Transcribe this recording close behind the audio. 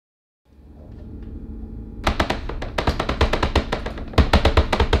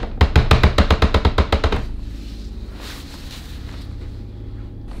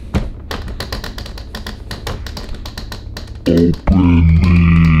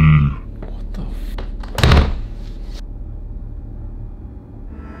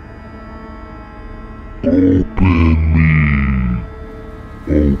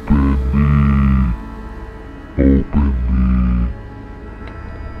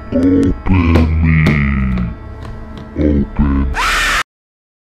All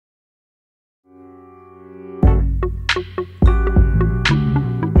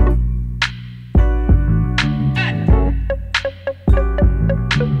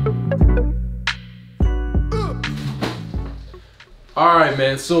right,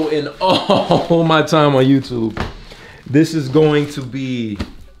 man, so in all my time on YouTube, this is going to be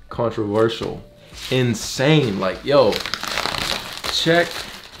controversial, insane. Like, yo, check,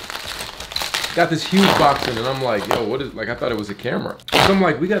 got this huge box in, and I'm like, yo, what is, like, I thought it was a camera. So I'm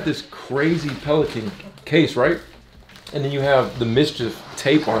like, we got this crazy Pelican case, right? And then you have the Mischief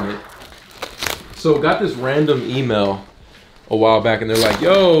tape on it. So got this random email a while back, and they're like,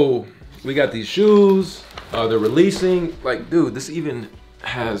 yo, we got these shoes. They're releasing, like, dude, this even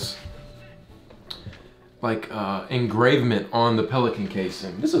has like engravement on the Pelican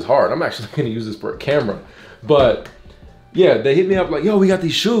casing. This is hard. I'm actually gonna use this for a camera. But yeah, they hit me up like, yo, we got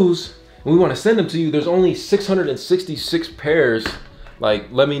these shoes and we wanna send them to you. There's only 666 pairs.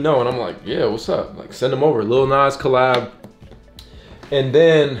 Like, let me know. And I'm like, yeah, what's up? Like, send them over. Lil Nas collab. And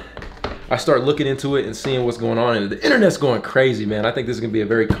then I start looking into it and seeing what's going on, and the internet's going crazy, man. I think this is gonna be a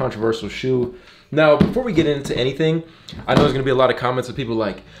very controversial shoe. Now, before we get into anything, I know there's gonna be a lot of comments of people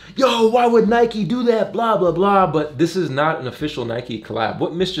like, yo, why would Nike do that, blah, blah, blah, but this is not an official Nike collab.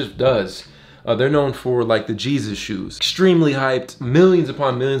 What Mischief does, they're known for like the Jesus shoes. Extremely hyped, millions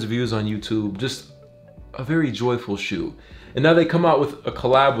upon millions of views on YouTube, just a very joyful shoe. And now they come out with a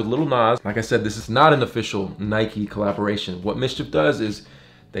collab with Lil Nas. Like I said, this is not an official Nike collaboration. What Mischief does is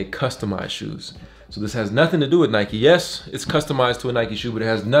they customize shoes. So this has nothing to do with Nike. Yes, it's customized to a Nike shoe, but it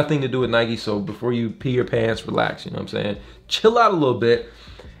has nothing to do with Nike. So before you pee your pants, relax, you know what I'm saying? Chill out a little bit.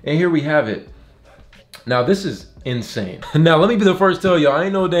 And here we have it. Now this is insane. Now let me be the first to tell you, I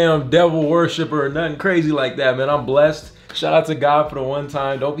ain't no damn devil worshiper or nothing crazy like that, man. I'm blessed. Shout out to God for the one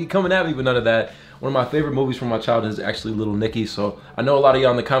time. Don't be coming at me with none of that. One of my favorite movies from my childhood is actually Little Nicky. So I know a lot of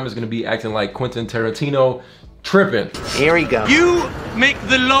y'all in the comments are gonna be acting like Quentin Tarantino, tripping. Here we go. You make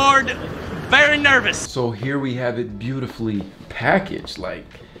the Lord very nervous. So here we have it beautifully packaged. Like,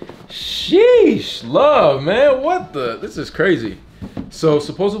 sheesh, love, man. What the? This is crazy. So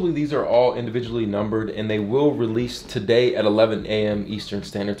supposedly these are all individually numbered, and they will release today at 11 a.m. Eastern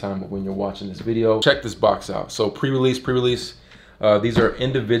Standard Time when you're watching this video. Check this box out. So pre-release. These are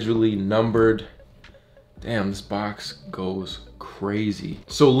individually numbered. Damn, this box goes crazy.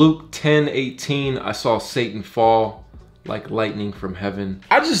 So Luke 10:18, I saw Satan fall like lightning from heaven.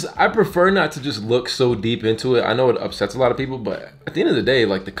 I prefer not to just look so deep into it. I know it upsets a lot of people, but at the end of the day,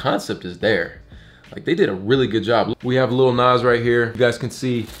 like, the concept is there. Like, they did a really good job. We have Lil Nas right here. You guys can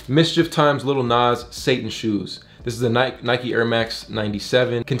see Mischief times Lil Nas Satan shoes. This is a Nike Air Max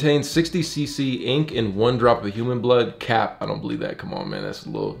 97. Contains 60cc ink and 1 drop of human blood. Cap, I don't believe that. Come on, man, that's a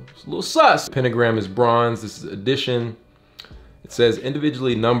little sus. Pentagram is bronze. This is edition. It says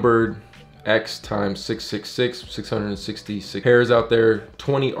individually numbered X times 666, 666 pairs out there,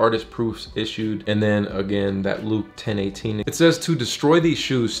 20 artist proofs issued, and then again that Luke 10:18. It says to destroy these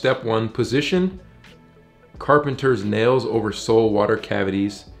shoes, step 1, position carpenter's nails over sole water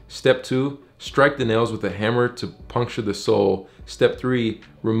cavities. Step 2, strike the nails with a hammer to puncture the sole. Step 3,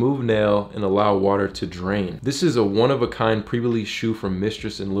 remove nail and allow water to drain. This is a one-of-a-kind pre-release shoe from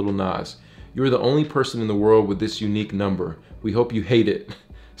Mistress and Lil Nas. You are the only person in the world with this unique number. We hope you hate it.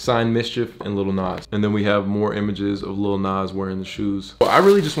 Signed, Mischief and Lil Nas. And then we have more images of Lil Nas wearing the shoes. Well, I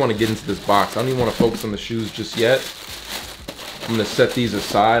really just want to get into this box. I don't even want to focus on the shoes just yet. I'm gonna set these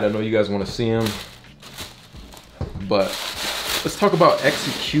aside. I know you guys want to see them, but let's talk about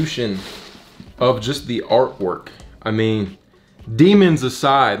execution of just the artwork. I mean, demons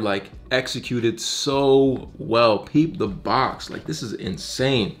aside, like, executed so well. Peep the box. Like, this is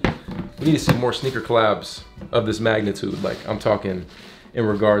insane. We need to see more sneaker collabs of this magnitude. Like, I'm talking in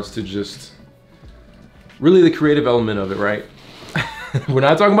regards to just really the creative element of it, right? We're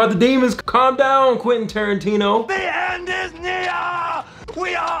not talking about the demons. Calm down, Quentin Tarantino. The end is near.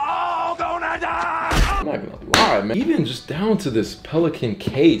 We are all gonna die. I'm not gonna lie, man. Even just down to this Pelican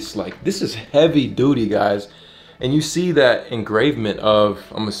case, like, this is heavy duty, guys. And you see that engravement of,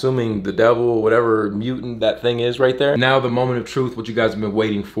 I'm assuming, the devil, whatever mutant that thing is right there. Now the moment of truth, what you guys have been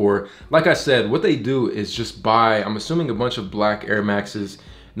waiting for. Like I said, what they do is just buy, I'm assuming, a bunch of black Air Maxes,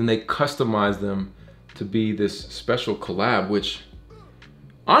 and then they customize them to be this special collab, which,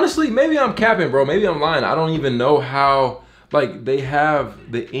 honestly, maybe I'm capping, bro. Maybe I'm lying. I don't even know how, like, they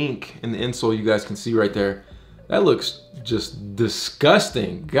have the ink in the insole you guys can see right there. That looks just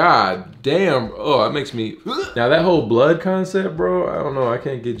disgusting. God damn. Oh, that makes me. Now that whole blood concept, bro, I don't know. I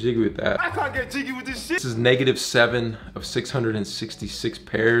can't get jiggy with that. I can't get jiggy with this shit. This is -7 of 666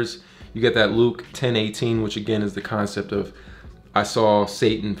 pairs. You get that Luke 10:18, which again is the concept of I saw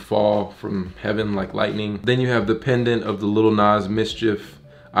Satan fall from heaven like lightning. Then you have the pendant of the Lil Nas Mischief.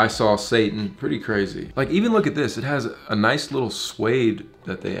 I saw Satan. Pretty crazy. Like, even look at this. It has a nice little suede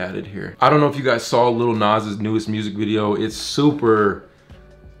that they added here. I don't know if you guys saw Lil Nas's newest music video. It's super,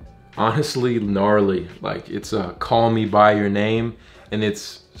 honestly, gnarly. Like, it's Call Me By Your Name, and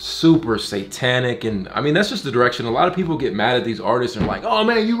it's super satanic. And I mean, that's just the direction. A lot of people get mad at these artists and are like, oh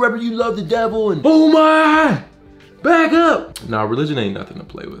man, you love the devil, and oh my, back up. Nah, religion ain't nothing to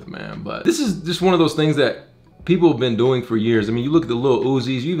play with, man. But this is just one of those things that people have been doing for years. I mean, you look at the Lil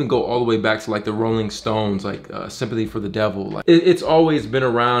Uzis, you even go all the way back to like the Rolling Stones, like Sympathy for the Devil. Like, it's always been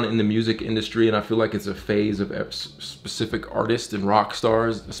around in the music industry, and I feel like it's a phase of specific artists and rock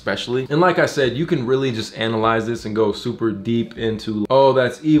stars especially. And like I said, you can really just analyze this and go super deep into, oh,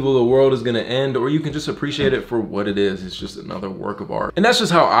 that's evil, the world is gonna end, or you can just appreciate it for what it is. It's just another work of art. And that's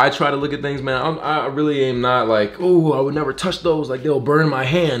just how I try to look at things, man. I really am not like, oh, I would never touch those, like they'll burn my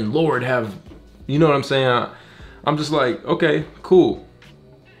hand, Lord have, you know what I'm saying? I'm just like, okay, cool.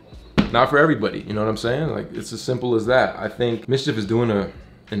 Not for everybody, you know what I'm saying? Like, it's as simple as that. I think Mischief is doing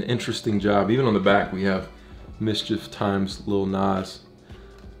an interesting job. Even on the back, we have Mischief times Lil Nas.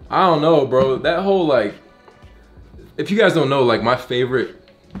 I don't know, bro. That whole, like, if you guys don't know, like, my favorite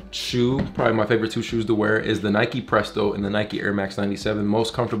shoe, probably my favorite two shoes to wear is the Nike Presto and the Nike Air Max 97.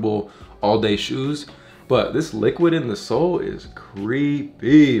 Most comfortable all-day shoes. But this liquid in the sole is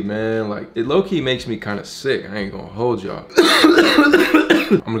creepy, man. Like, it low-key makes me kind of sick. I ain't gonna hold y'all.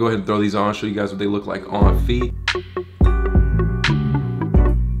 I'm gonna go ahead and throw these on, show you guys what they look like on feet.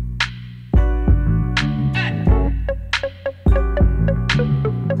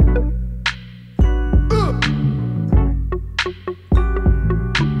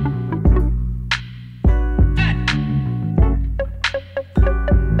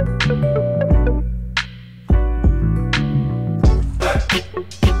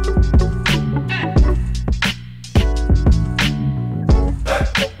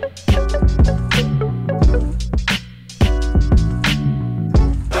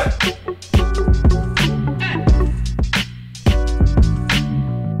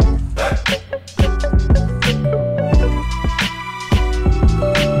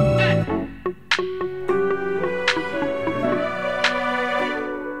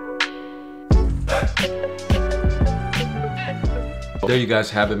 There you guys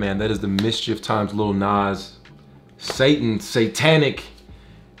have it, man. That is the Mischief times Lil Nas satanic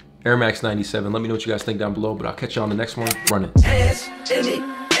Air Max 97. Let me know what you guys think down below, but I'll catch you on the next one. Run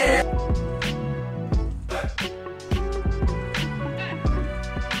it.